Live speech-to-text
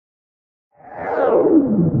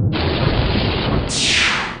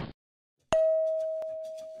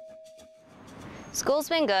School's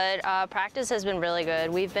been good. Practice has been really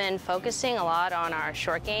good. We've been focusing a lot on our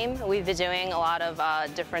short game. We've been doing a lot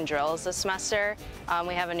of different drills this semester.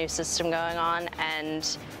 We have a new system going on, and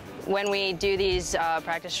when we do these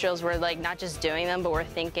practice drills, we're like not just doing them, but we're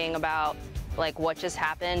thinking about like what just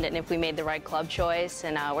happened and if we made the right club choice,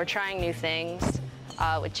 and we're trying new things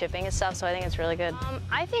with chipping and stuff, so I think it's really good.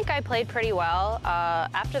 I think I played pretty well.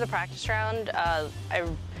 After the practice round, I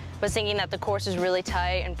was thinking that the course was really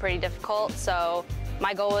tight and pretty difficult, so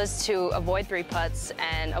my goal was to avoid 3 putts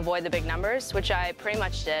and avoid the big numbers, which I pretty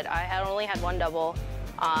much did. I had only had 1 double.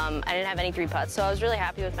 I didn't have any 3 putts, so I was really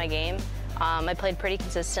happy with my game. I played pretty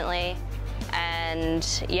consistently,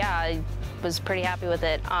 and yeah, I was pretty happy with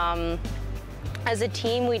it. As a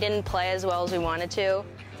team, we didn't play as well as we wanted to,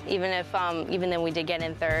 even though we did get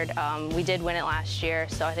in 3rd. We did win it last year,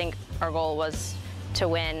 so I think our goal was to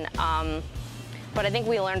win. But I think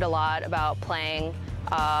we learned a lot about playing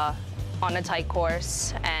on a tight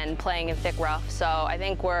course and playing in thick rough, so I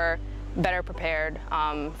think we're better prepared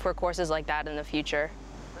for courses like that in the future.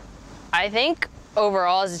 I think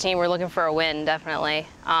overall as a team we're looking for a win, definitely.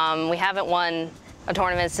 We haven't won a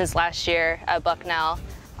tournament since last year at Bucknell,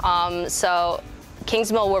 so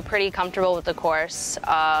Kingsmill, we're pretty comfortable with the course.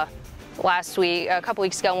 Last week, a couple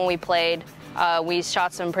weeks ago when we played, we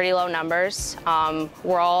shot some pretty low numbers.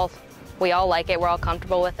 We all like it, we're all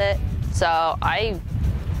comfortable with it. So I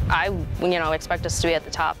expect us to be at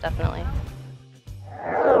the top, definitely.